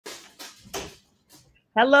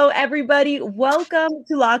Hello, everybody. Welcome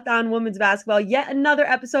to Locked On Women's Basketball. Yet another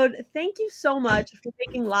episode. Thank you so much for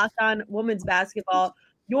making Locked On Women's Basketball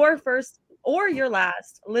your first or your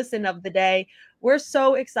last listen of the day. We're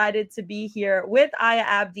so excited to be here with Aya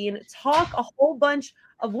Abdeen, talk a whole bunch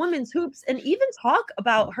of women's hoops, and even talk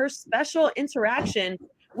about her special interaction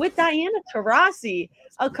with Diana Taurasi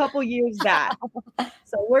a couple years back.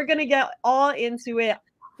 So we're going to get all into it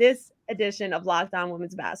this edition of Locked On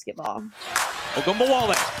Women's Basketball.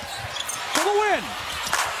 Ogwumike for the win.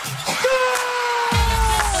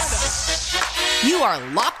 Good! You are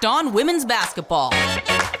Locked On Women's Basketball,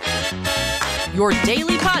 your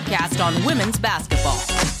daily podcast on women's basketball.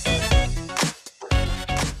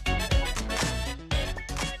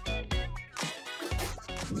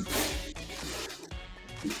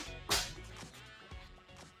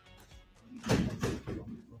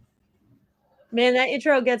 Man, that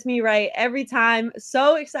intro gets me right every time.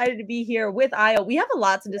 So excited to be here with Aya. We have a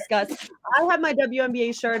lot to discuss. I have my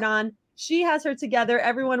WNBA shirt on. She has her Together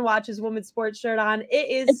Everyone Watches Women's Sports shirt on.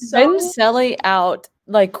 It's been selling out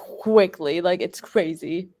like quickly. Like it's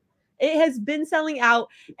crazy. It has been selling out,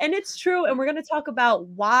 and it's true. And we're going to talk about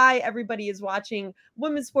why everybody is watching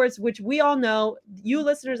women's sports, which we all know. You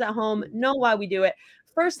listeners at home know why we do it.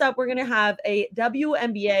 First up, we're going to have a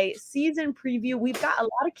WNBA season preview. We've got a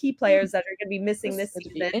lot of key players that are going to be missing this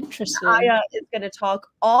season. Interesting. Aya is going to talk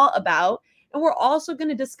all about. And we're also going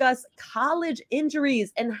to discuss college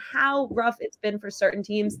injuries and how rough it's been for certain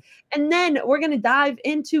teams. And then we're going to dive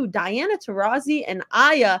into Diana Taurasi and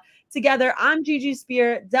Aya together. I'm Gigi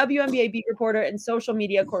Speer, WNBA beat reporter and social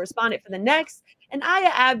media correspondent for The Next. And Aya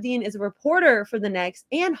Abdeen is a reporter for The Next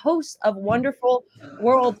and host of Wonderful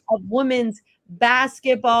World of Women's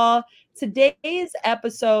Basketball. Today's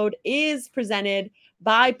episode is presented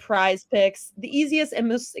by Prize Picks, the easiest and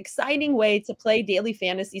most exciting way to play daily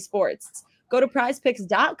fantasy sports. Go to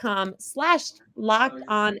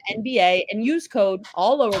prizepicks.com/LockedOnNBA and use code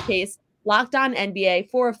all lowercase LockedOnNBA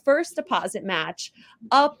for a first deposit match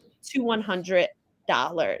up to $100.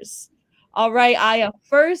 All right, Aya,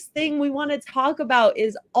 first thing we want to talk about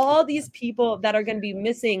is all these people that are going to be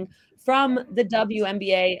missing from the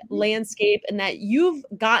WNBA landscape and that you've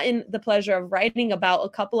gotten the pleasure of writing about a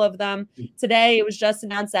couple of them. Today, it was just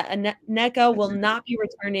announced that Nneka will not be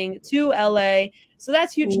returning to LA. So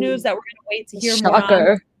that's huge news that we're going to wait to hear more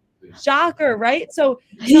on. Shocker, right? So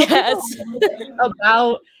yes.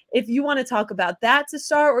 About if you want to talk about that to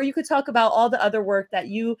start, or you could talk about all the other work that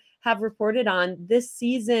you have reported on this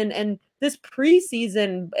season and this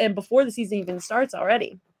preseason and before the season even starts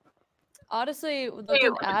already. Honestly,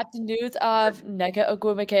 looking at the news of Nneka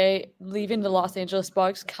Ogwumike leaving the Los Angeles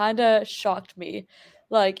Sparks kind of shocked me.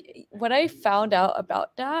 Like, when I found out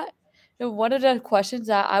about that, one of the questions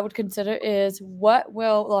that I would consider is what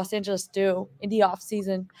will Los Angeles do in the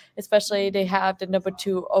offseason, especially they have the number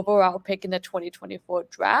 2 overall pick in the 2024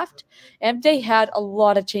 draft. And they had a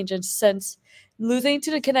lot of changes since losing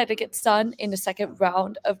to the Connecticut Sun in the second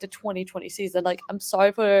round of the 2020 season. Like, I'm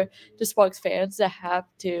sorry for the Sparks fans that have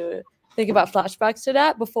to think about flashbacks to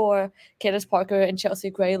that before Candace Parker and Chelsea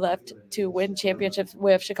Gray left to win championships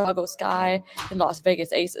with Chicago Sky and Las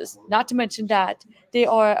Vegas Aces. Not to mention that they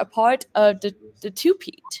are a part of the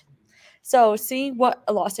two-peat. So seeing what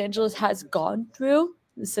Los Angeles has gone through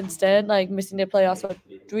since then, like missing the playoffs for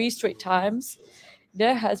 3 straight times,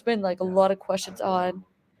 there has been like a lot of questions on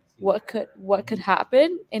what could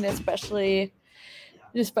happen, and especially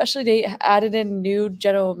they added in a new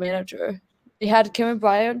general manager. They had Karen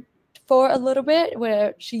Bryant for a little bit,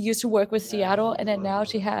 where she used to work with Seattle, and then now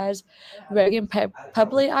she has Regan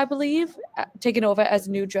Publey, I believe, taken over as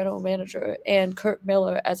new general manager, and Kurt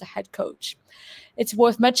Miller as a head coach. It's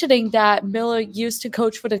worth mentioning that Miller used to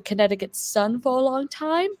coach for the Connecticut Sun for a long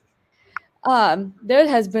time. There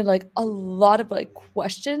has been like a lot of like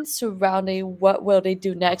questions surrounding what will they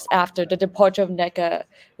do next after the departure of Nneka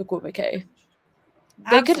Ogwumike.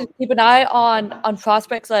 They could keep an eye on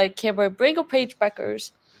prospects like Cameron Brink or Paige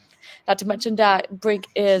Beckers. Not to mention that Brink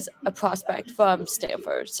is a prospect from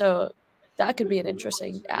Stanford, so that could be an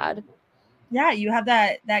interesting ad. Yeah, you have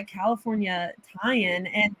that California tie-in,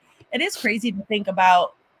 and it is crazy to think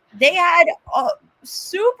about. They had a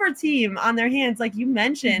super team on their hands, like you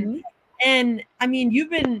mentioned. Mm-hmm. And, I mean,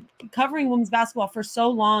 you've been covering women's basketball for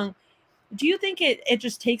so long. Do you think it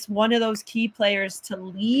just takes one of those key players to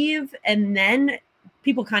leave, and then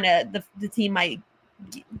people kind of the team might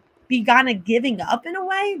be kind of giving up in a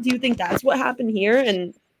way? Do you think that's what happened here,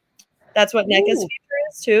 and that's what Nneka's future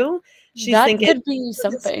is too? That could be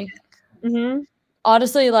something. Mm-hmm.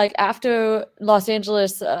 honestly, like after Los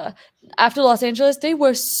Angeles, they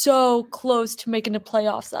were so close to making the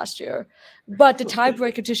playoffs last year, but the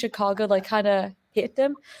tiebreaker to Chicago like kind of hit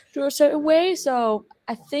them through a certain way. So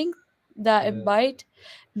I think that it might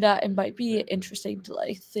be interesting to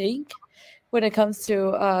like think when it comes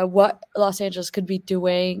to what Los Angeles could be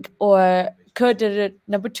doing, or could the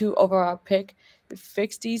number 2 overall pick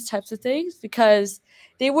fix these types of things, because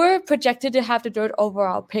they were projected to have the 3rd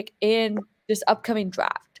overall pick in this upcoming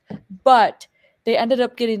draft, but they ended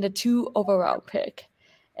up getting the 2 overall pick.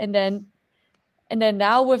 And then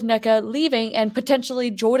now with Nneka leaving and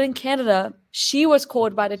potentially Jordan Canada, she was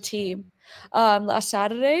called by the team last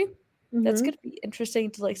Saturday. That's going to be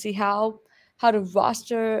interesting to like see how the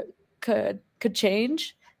roster could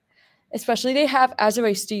change. Especially they have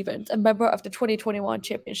Azare Stevens, a member of the 2021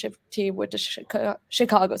 championship team with the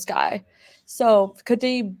Chicago Sky. So could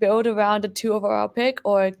they build around a 2 overall pick,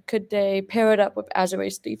 or could they pair it up with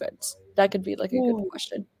Azare Stevens? That could be like a good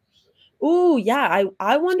question. Ooh, yeah.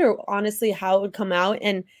 I wonder honestly how it would come out.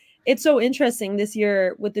 And it's so interesting this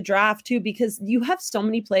year with the draft too, because you have so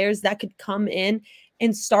many players that could come in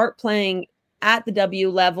and start playing at the W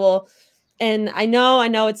level. And I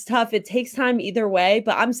know it's tough. It takes time either way,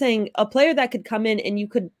 but I'm saying a player that could come in and you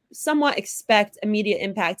could somewhat expect immediate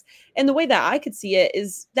impact. And the way that I could see it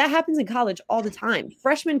is that happens in college all the time.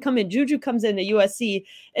 Freshmen come in, Juju comes in at USC,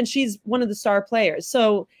 and she's one of the star players.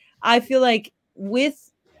 So I feel like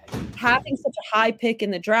with having such a high pick in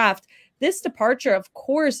the draft, this departure, of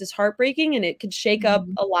course, is heartbreaking, and it could shake up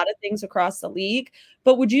a lot of things across the league.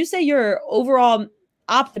 But would you say you're overall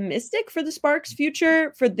optimistic for the Sparks'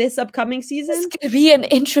 future for this upcoming season? It's going to be an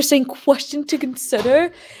interesting question to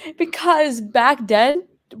consider, because back then,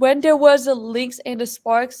 when there was the Lynx and the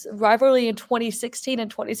Sparks rivalry in 2016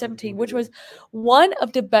 and 2017, which was one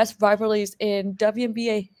of the best rivalries in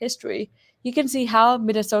WNBA history, you can see how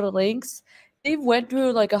Minnesota Lynx, they went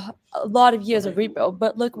through like a lot of years of rebuild,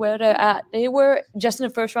 but look where they're at. They were just in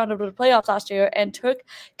the first round of the playoffs last year and took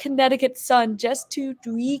Connecticut Sun just to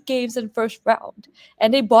 3 games in first round.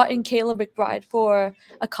 And they bought in Kayla McBride for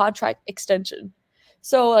a contract extension.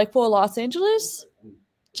 So like for Los Angeles,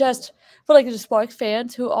 just for like the Sparks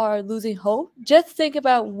fans who are losing hope, just think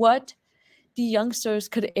about what the youngsters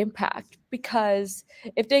could impact, because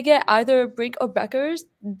if they get either Brink or Beckers,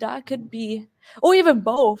 that could be, or even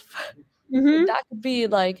both. That could be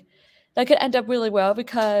like, that could end up really well,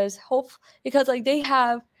 because like they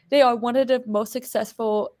are one of the most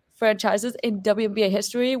successful franchises in WNBA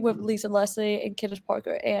history with Lisa Leslie and Candace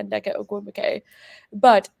Parker and Nneka Ogwumike.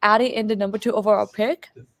 But adding in the number 2 overall pick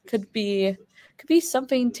could be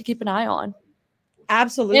something to keep an eye on.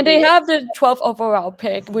 Absolutely. And they have the 12th overall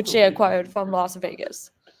pick, which they acquired from Las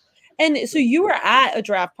Vegas. And so you were at a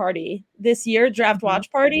draft party this year, draft watch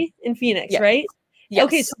party in Phoenix, right? Yes.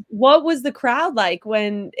 Okay, so what was the crowd like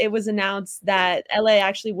when it was announced that LA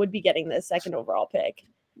actually would be getting the 2nd overall pick?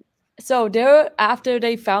 So after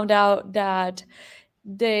they found out that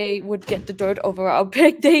they would get the 3rd overall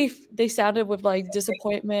pick, they sounded with like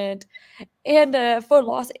disappointment. And for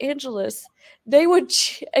Los Angeles, they would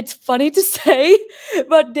it's funny to say,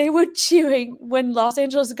 but they were cheering when Los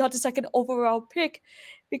Angeles got the 2nd overall pick,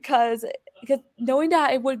 because knowing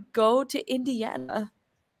that it would go to Indiana.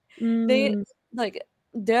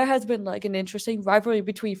 There has been like an interesting rivalry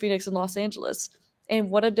between Phoenix and Los Angeles, and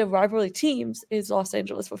one of the rivalry teams is Los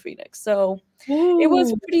Angeles for Phoenix. So it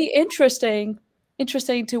was pretty interesting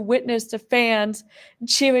to witness the fans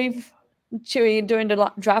cheering during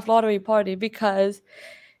the draft lottery party, because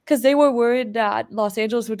they were worried that Los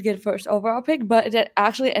Angeles would get 1st overall pick, but it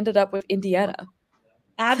actually ended up with Indiana.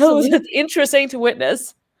 Absolutely. So it was interesting to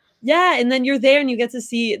witness. Yeah, and then you're there and you get to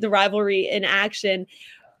see the rivalry in action.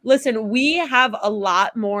 Listen, we have a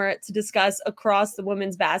lot more to discuss across the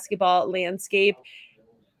women's basketball landscape.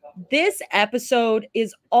 This episode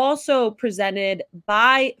is also presented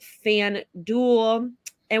by FanDuel,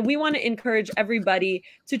 and we want to encourage everybody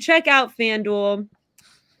to check out FanDuel.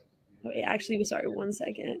 Wait, actually, sorry, one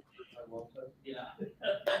second.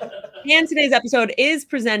 And today's episode is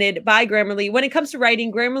presented by Grammarly. When it comes to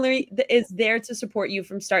writing, Grammarly is there to support you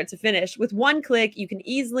from start to finish. With one click, you can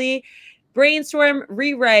easily brainstorm,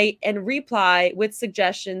 rewrite, and reply with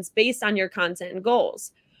suggestions based on your content and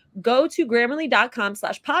goals. Go to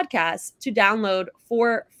grammarly.com/podcast to download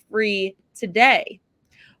for free today.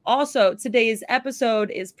 Also, today's episode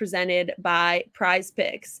is presented by Prize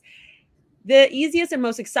Picks, the easiest and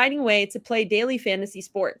most exciting way to play daily fantasy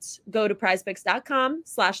sports. Go to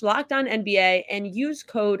prizepicks.com/LockedOnNBA and use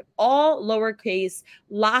code all lowercase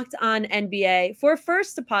LockedOnNBA for a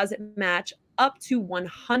first deposit match up to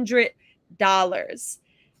 $100.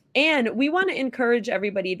 And we want to encourage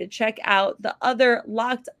everybody to check out the other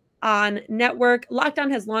Locked On network. Locked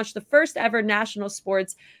On has launched the first ever national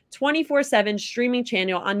sports 24/7 streaming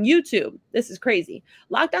channel on YouTube. This is crazy.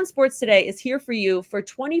 Locked On Sports Today is here for you for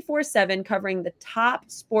 24/7, covering the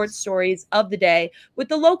top sports stories of the day with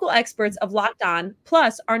the local experts of Locked On,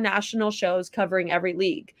 plus our national shows covering every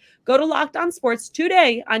league. Go to Locked On Sports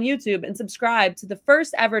today on YouTube and subscribe to the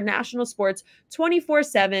first ever national sports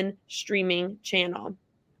 24/7 streaming channel.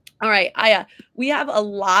 All right, Aya, we have a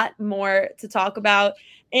lot more to talk about.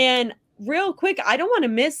 And real quick, I don't want to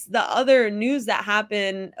miss the other news that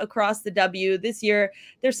happened across the W this year.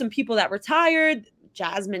 There's some people that retired.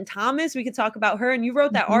 Jasmine Thomas, we could talk about her. And you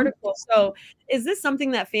wrote that article. So is this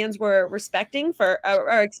something that fans were expecting for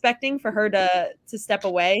her to step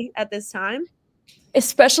away at this time?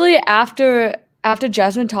 Especially after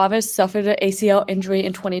Jasmine Thomas suffered an ACL injury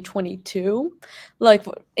in 2022, like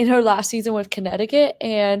in her last season with Connecticut.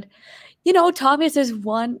 And, you know, Thomas is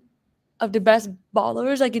one of the best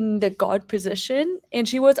ballers, like in the guard position. And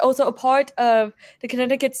she was also a part of the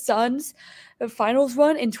Connecticut Suns finals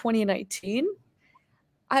run in 2019.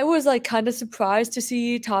 I was like kind of surprised to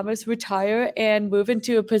see Thomas retire and move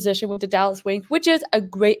into a position with the Dallas Wings, which is a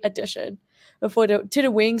great addition to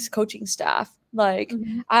the Wings coaching staff. Like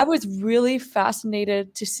I was really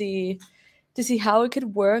fascinated to see how it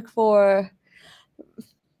could work for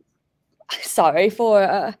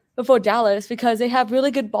Dallas, because they have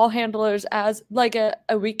really good ball handlers as like a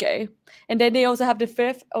Enrique, and then they also have the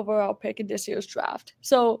 5th overall pick in this year's draft.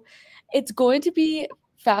 So it's going to be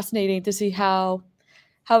fascinating to see how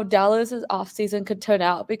Dallas's offseason could turn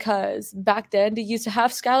out, because back then they used to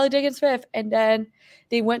have Skylar Diggins-Smith, and then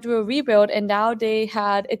they went through a rebuild, and now they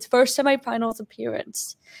had its first semifinals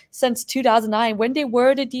appearance since 2009 when they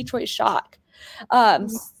were the Detroit Shock.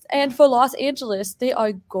 And for Los Angeles, they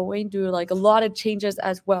are going through like a lot of changes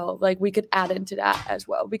as well. Like we could add into that as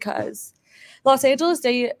well, because Los Angeles,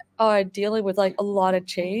 they are dealing with like a lot of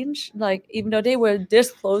change. Like even though they were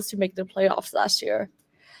this close to make the playoffs last year.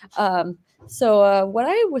 So what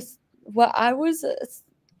I was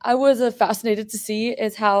fascinated to see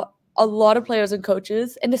is how a lot of players and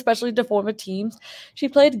coaches, and especially the former teams she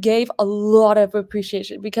played, gave a lot of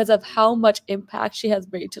appreciation because of how much impact she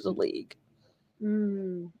has made to the league.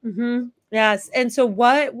 Yes. And so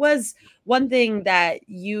what was one thing that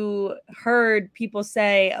you heard people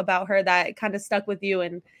say about her that kind of stuck with you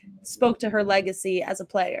and spoke to her legacy as a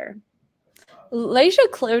player? Laisha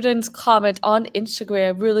Clarendon's comment on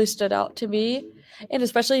Instagram really stood out to me, and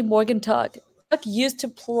especially Morgan Tuck. Tuck used to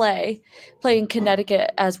play in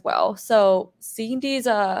Connecticut as well. So seeing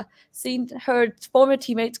her former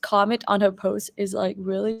teammates comment on her post is like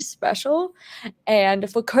really special. And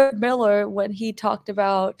for Kurt Miller, when he talked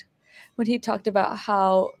about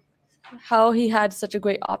how he had such a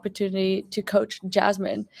great opportunity to coach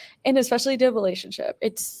Jasmine, and especially their relationship,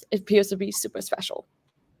 it appears to be super special.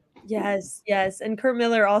 Yes. And Kurt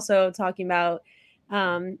Miller also talking about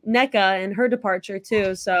Nneka and her departure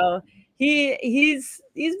too. So he's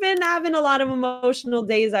been having a lot of emotional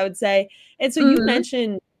days, I would say. And so you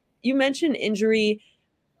mentioned injury.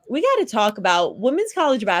 We got to talk about women's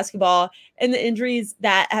college basketball and the injuries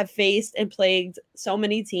that have faced and plagued so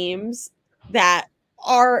many teams that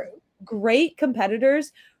are great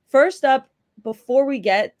competitors. First up, before we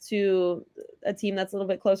get to a team that's a little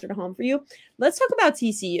bit closer to home for you, let's talk about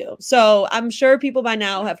TCU. So I'm sure people by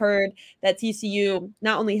now have heard that TCU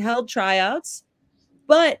not only held tryouts,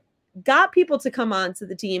 but got people to come on to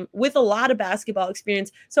the team with a lot of basketball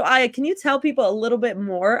experience. So Aya, can you tell people a little bit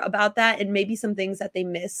more about that and maybe some things that they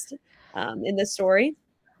missed in this story?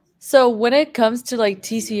 So when it comes to like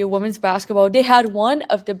TCU women's basketball, they had one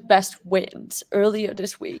of the best wins earlier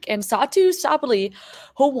this week. And Satu Sabali,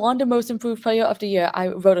 who won the Most Improved Player of the Year, I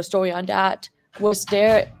wrote a story on that, was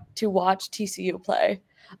there to watch TCU play.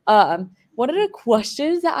 One of the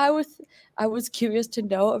questions that I was curious to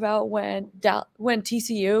know about when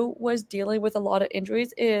TCU was dealing with a lot of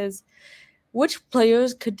injuries is which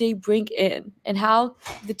players could they bring in and how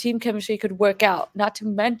the team chemistry could work out. Not to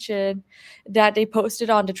mention that they posted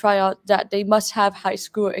on the tryout that they must have high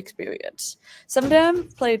school experience. Some of them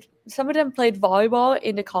played volleyball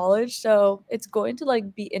in the college, so it's going to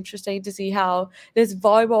like be interesting to see how this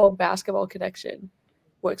volleyball basketball connection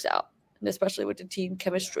works out, and especially with the team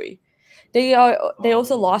chemistry. They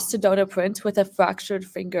also lost to Donna Prince with a fractured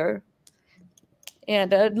finger.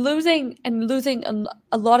 And losing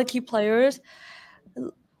a lot of key players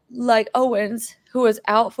like Owens, who was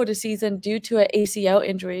out for the season due to an ACL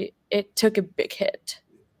injury, it took a big hit.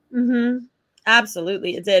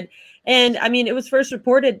 Absolutely, it did. And I mean, it was first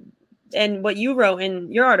reported, and what you wrote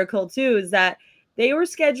in your article too, is that they were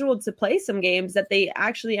scheduled to play some games that they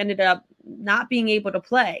actually ended up not being able to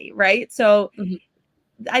play, right? So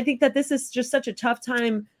I think that this is just such a tough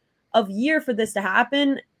time of year for this to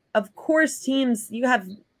happen. Of course, teams, you have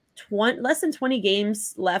less than 20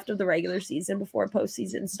 games left of the regular season before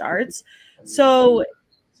postseason starts. So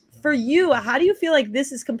for you, how do you feel like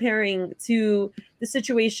this is comparing to the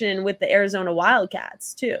situation with the Arizona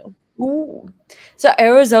Wildcats too? Ooh. So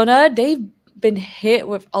Arizona, they've been hit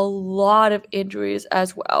with a lot of injuries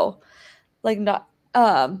as well. Like not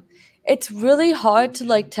it's really hard to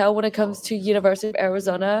like tell when it comes to University of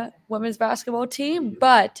Arizona women's basketball team,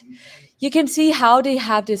 but you can see how they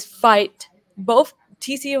have this fight. Both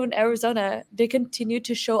TCU and Arizona, they continue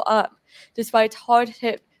to show up despite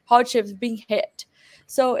hardships being hit.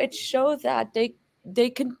 So it shows that they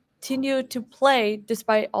continue to play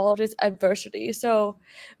despite all of this adversity. So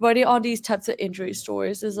writing on these types of injury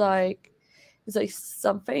stories is like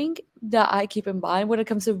something that I keep in mind when it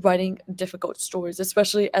comes to writing difficult stories,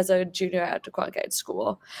 especially as a junior at the Cronkite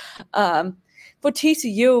School. For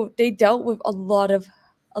TCU, they dealt with a lot of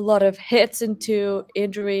hits into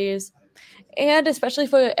injuries, and especially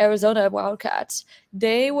for Arizona Wildcats,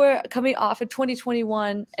 they were coming off a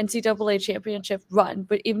 2021 NCAA championship run,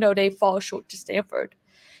 but even though they fall short to Stanford,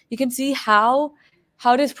 you can see how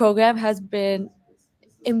this program has been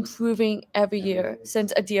improving every year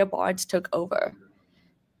since Adia Barnes took over.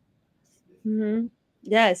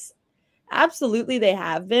 Yes, absolutely they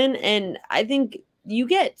have been. And I think you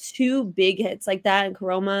get two big hits like that in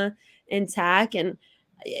Karoma and Tack. And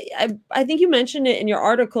I think you mentioned it in your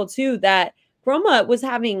article too, that Karoma was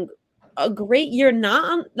having a great year,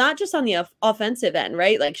 not just on the offensive end,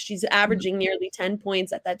 right? Like she's averaging nearly 10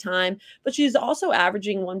 points at that time, but she's also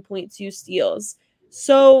averaging 1.2 steals.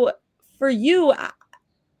 So for you,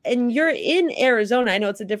 and you're in Arizona, I know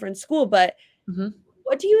it's a different school, but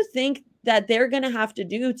what do you think that they're going to have to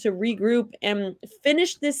do to regroup and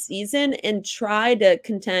finish this season and try to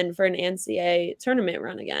contend for an NCAA tournament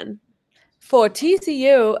run again? For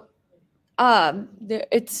TCU,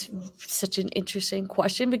 it's such an interesting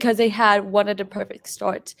question because they had one of the perfect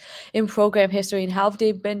starts in program history and how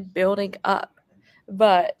they've been building up.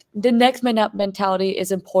 But the next man up mentality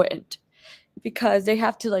is important because they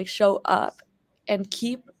have to like show up and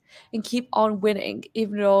keep on winning,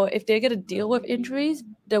 even though if they're going to deal with injuries,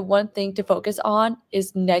 the one thing to focus on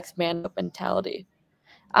is next man up mentality.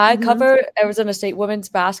 I cover Arizona State women's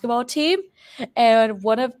basketball team, and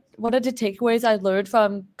one of the takeaways I learned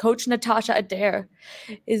from Coach Natasha Adair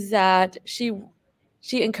is that she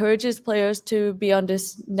encourages players to be on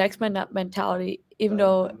this next man up mentality, even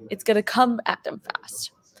though it's going to come at them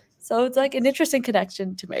fast. So it's like an interesting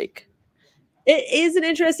connection to make. It is an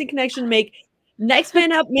interesting connection to make. Next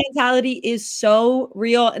man up mentality is so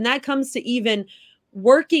real. And that comes to even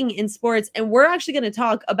working in sports. And we're actually going to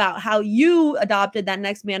talk about how you adopted that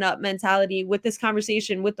next man up mentality with this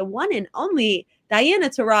conversation with the one and only Diana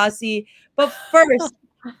Taurasi. But first,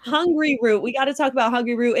 Hungry Root. We got to talk about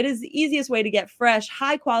Hungry Root. It is the easiest way to get fresh,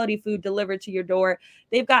 high quality food delivered to your door.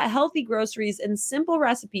 They've got healthy groceries and simple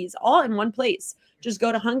recipes all in one place. Just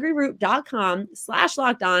go to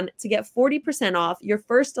hungryroot.com/lockedon to get 40% off your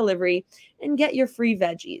first delivery and get your free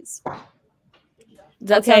veggies.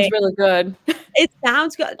 That sounds really good. It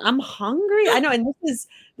sounds good. I'm hungry. I know. And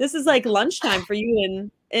this is like lunchtime for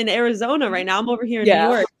you in Arizona right now. I'm over here in New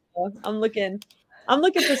York. So I'm looking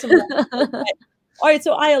for some. All right.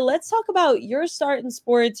 So Aya, let's talk about your start in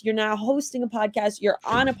sports. You're now hosting a podcast. You're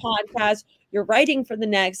on a podcast. You're writing for the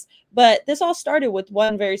next. But this all started with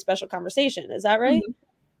one very special conversation. Is that right?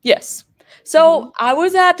 Yes. So I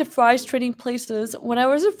was at the Fry's Trading Places when I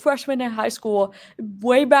was a freshman in high school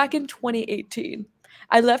way back in 2018.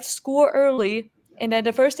 I left school early, and then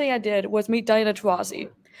the first thing I did was meet Diana Taurasi.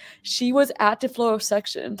 She was at the floral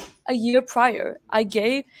section a year prior. I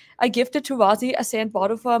gifted Taurasi a sand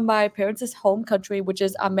bottle from my parents' home country, which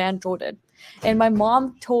is Amman, Jordan. And my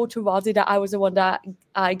mom told Taurasi that I was the one that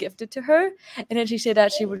I gifted to her. And then she said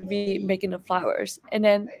that she would be making the flowers. And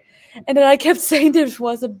then I kept saying this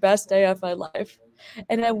was the best day of my life.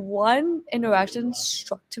 And then one interaction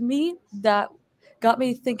struck to me that got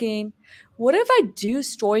me thinking, what if I do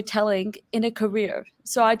storytelling in a career?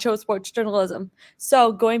 So I chose sports journalism.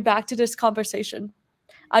 So going back to this conversation,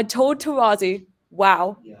 I told Taurasi,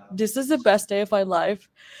 wow, this is the best day of my life.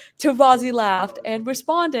 Taurasi laughed and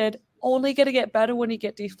responded, only going to get better when you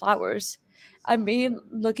get these flowers. I mean,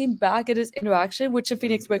 looking back at this interaction, which the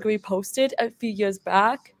Phoenix Mercury posted a few years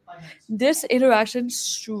back, this interaction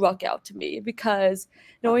struck out to me because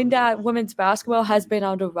knowing that women's basketball has been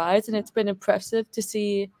on the rise, and it's been impressive to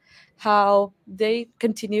see how they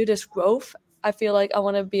continue this growth I feel like I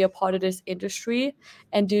want to be a part of this industry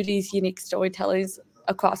and do these unique storytellings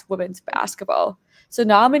across women's basketball. So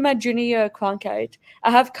now I'm in my junior year at Cronkite.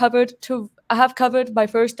 I have covered my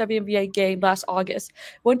first WNBA game last August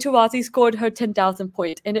when Taurasi scored her 10,000th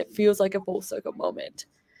point, and it feels like a full circle moment.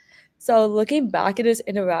 So looking back at this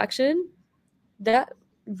interaction, that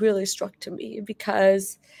really struck to me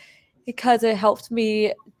because it helped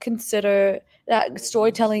me consider that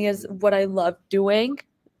storytelling is what I love doing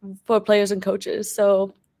for players and coaches.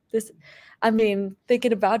 So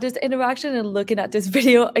thinking about this interaction and looking at this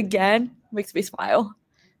video again makes me smile.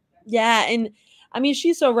 Yeah, and I mean,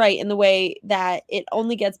 she's so right in the way that it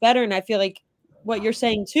only gets better. And I feel like what you're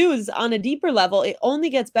saying too is on a deeper level, it only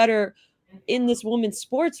gets better in this women's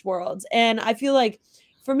sports world. And I feel like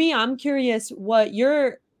for me, I'm curious what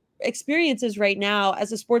your experience is right now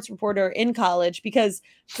as a sports reporter in college, because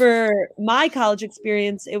for my college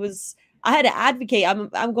experience, I had to advocate.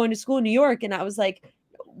 I'm going to school in New York, and I was like,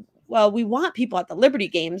 well, we want people at the Liberty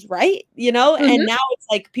games, right? And now it's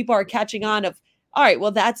like people are catching on of, all right,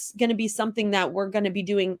 well, that's going to be something that we're going to be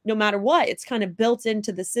doing no matter what. It's kind of built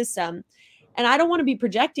into the system. And I don't want to be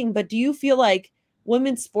projecting, but do you feel like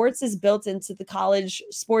women's sports is built into the college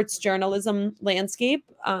sports journalism landscape?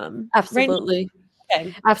 Absolutely. Right?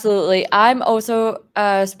 Okay. Absolutely. I'm also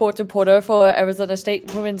a sports reporter for Arizona State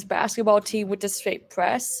women's basketball team with the Straight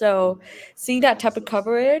Press. So seeing that type of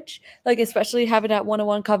coverage, like especially having that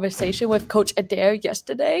one-on-one conversation with Coach Adair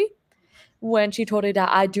yesterday, when she told me that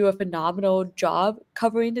I do a phenomenal job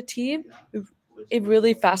covering the team, it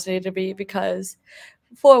really fascinated me because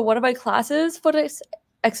for one of my classes for this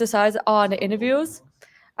exercise on interviews,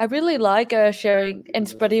 I really like sharing and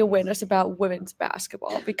spreading awareness about women's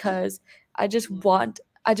basketball because I just want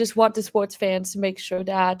the sports fans to make sure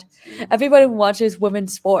that everybody watches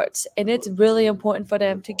women's sports, and it's really important for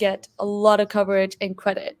them to get a lot of coverage and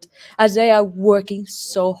credit as they are working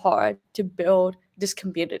so hard to build this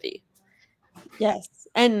community. Yes,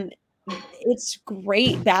 and it's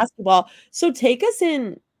great basketball. So take us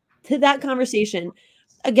in to that conversation.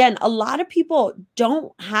 Again, a lot of people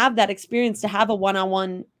don't have that experience to have a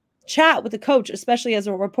one-on-one chat with a coach, especially as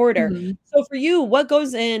a reporter. Mhm. So for you, what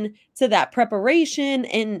goes into that preparation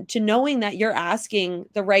and to knowing that you're asking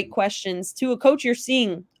the right questions to a coach you're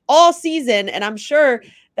seeing all season? And I'm sure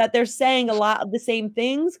that they're saying a lot of the same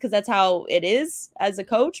things because that's how it is as a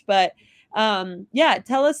coach. But yeah,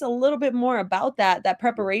 tell us a little bit more about that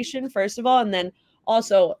preparation, first of all, and then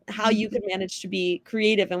also how you can manage to be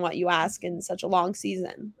creative in what you ask in such a long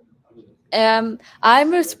season.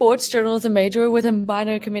 I'm a sports journalism major with a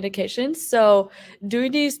minor in communications. So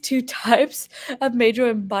doing these two types of major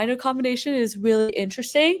and minor combination is really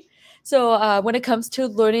interesting. So when it comes to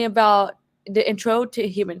learning about the intro to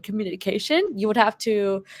human communication, you would have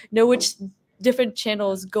to know which different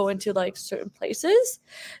channels go into like certain places.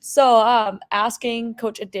 So asking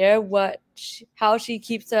Coach Adair how she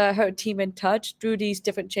keeps her team in touch through these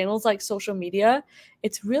different channels like social media,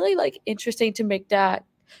 it's really like interesting to make that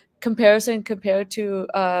comparison compared to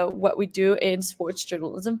what we do in sports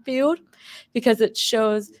journalism field, because it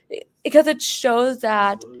shows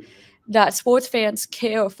that sports fans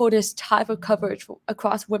care for this type of coverage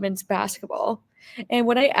across women's basketball. And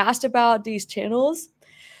when I asked about these channels,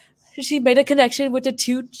 she made a connection with the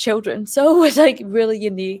two children, so it was like really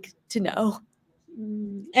unique to know.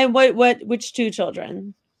 And which two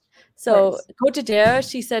children? So Coach Adair,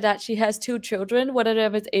 she said that she has two children. One of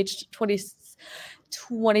them is aged 26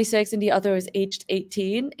 and the other is aged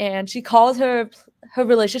 18, and she calls her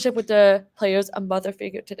relationship with the players a mother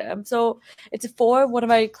figure to them. So it's for one of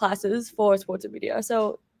my classes for sports and media.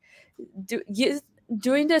 So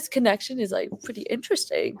doing this connection is like pretty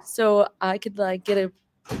interesting, so I could like get a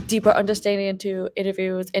deeper understanding into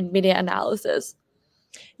interviews and media analysis.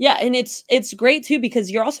 Yeah, and it's great too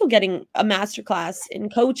because you're also getting a masterclass in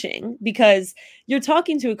coaching because you're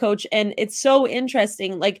talking to a coach, and it's so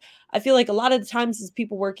interesting. Like I feel like a lot of the times as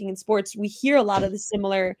people working in sports, we hear a lot of the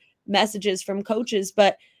similar messages from coaches,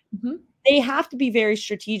 but they have to be very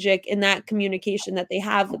strategic in that communication that they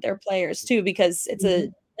have with their players too, because it's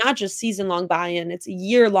a not just season-long buy-in, it's a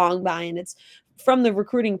year-long buy-in. It's from the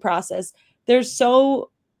recruiting process. There's so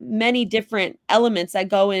many different elements that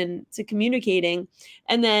go into communicating.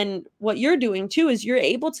 And then what you're doing too is you're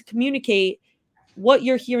able to communicate what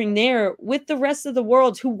you're hearing there with the rest of the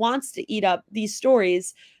world who wants to eat up these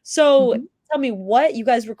stories. So tell me, what you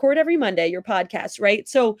guys record every Monday, your podcast, right?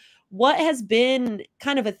 So what has been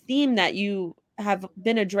kind of a theme that you have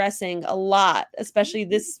been addressing a lot, especially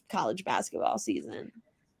this college basketball season?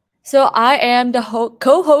 So I am the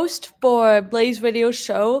co-host for Blaze Radio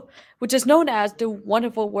Show, which is known as The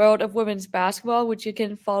Wonderful World of Women's Basketball, which you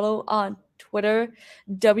can follow on Twitter,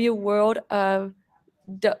 W World of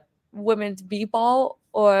Women's B-ball,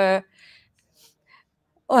 or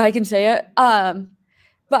I can say it.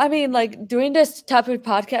 But I mean, like, doing this type of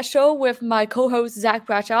podcast show with my co-host Zach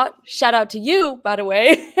Bratchott, shout out to you, by the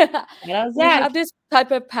way. We have this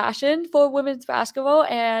type of passion for women's basketball,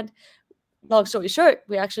 and long story short,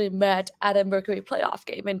 we actually met at a Mercury playoff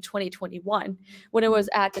game in 2021 when it was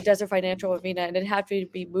at the Desert Financial Arena, and it had to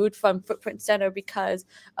be moved from Footprint Center because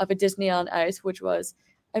of a Disney on Ice, which was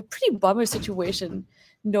a pretty bummer situation,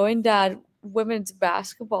 knowing that women's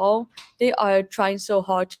basketball, they are trying so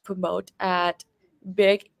hard to promote at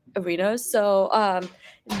big arenas. So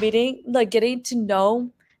getting to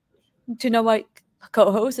know my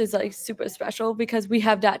co-host is like super special because we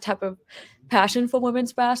have that type of passion for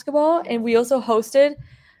women's basketball. And we also hosted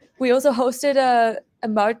a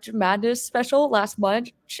March Madness special last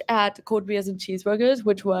month at Cold Beers and Cheeseburgers,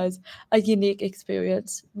 which was a unique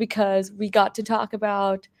experience because we got to talk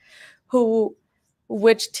about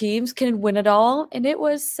which teams can win it all, and it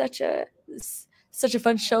was such a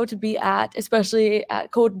fun show to be at, especially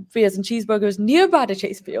at Cold Beers and Cheeseburgers nearby the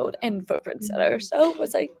Chase Field and Footprint Center. So it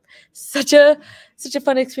was like such a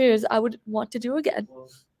fun experience I would want to do again.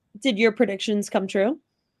 Did your predictions come true?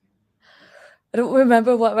 I don't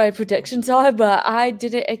remember what my predictions are, but I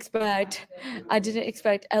didn't expect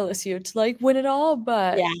LSU to like win it all.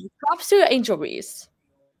 But yeah, props to Angel Reese.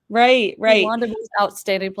 Right. One of the most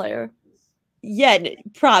outstanding player. Yeah,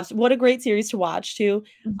 props. What a great series to watch too.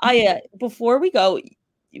 Before we go,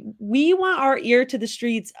 we want our ear to the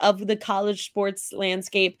streets of the college sports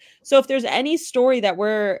landscape. So if there's any story that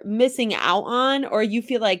we're missing out on or you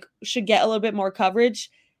feel like should get a little bit more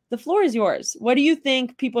coverage, the floor is yours. What do you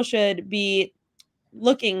think people should be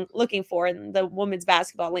looking for in the women's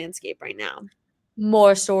basketball landscape right now?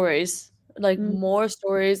 More stories. More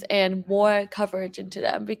stories and more coverage into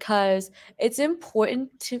them, because it's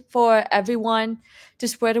important for everyone to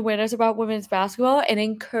spread awareness about women's basketball and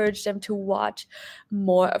encourage them to watch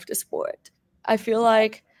more of the sport. I feel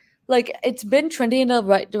like it's been trending in the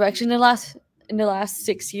right direction in the last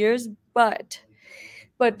 6 years, but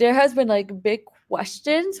there has been like big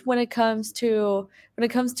questions when it comes to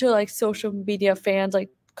like social media fans like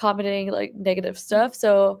commenting like negative stuff.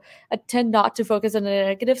 So I tend not to focus on the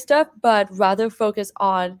negative stuff, but rather focus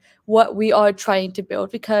on what we are trying to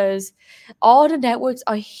build, because all the networks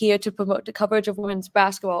are here to promote the coverage of women's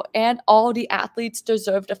basketball, and all the athletes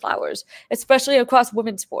deserve the flowers, especially across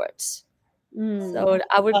women's sports. So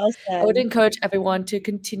I would encourage everyone to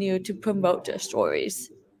continue to promote their stories.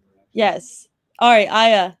 Yes. All right,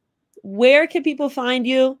 Aya, where can people find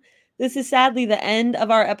you? This is sadly the end of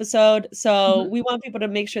our episode, so we want people to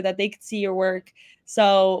make sure that they can see your work.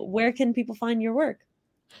 So where can people find your work?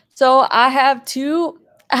 So I have two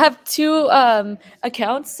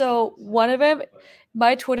accounts. So one of them,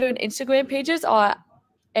 my Twitter and Instagram pages are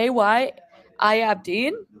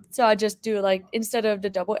Abdeen. So I just do like, instead of the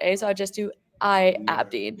double A, so I just do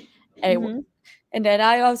Abdeen. And then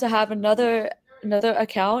I also have another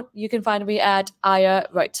account. You can find me at Aya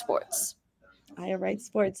Wright Sports. Aya Wright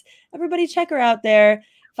Sports. Everybody check her out there.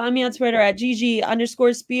 Find me on Twitter at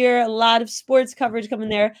Gigi_Speer. A lot of sports coverage coming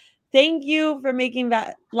there. Thank you for making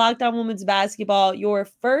Locked On Women's Basketball your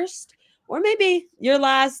first or maybe your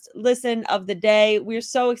last listen of the day. We're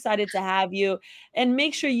so excited to have you. And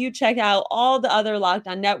make sure you check out all the other Locked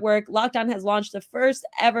On Network. Locked On has launched the first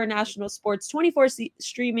ever national sports 24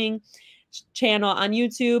 streaming channel on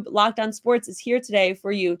YouTube. Locked On Sports is here today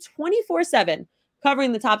for you 24/7.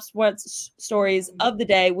 Covering the top sports stories of the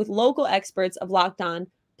day with local experts of Locked On,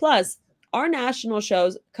 plus our national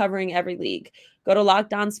shows covering every league. Go to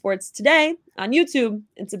Locked On Sports today on YouTube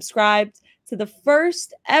and subscribe to the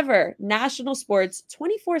first ever national sports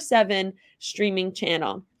 24/7 streaming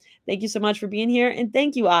channel. Thank you so much for being here, and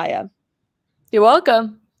thank you, Aya. You're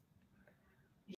welcome.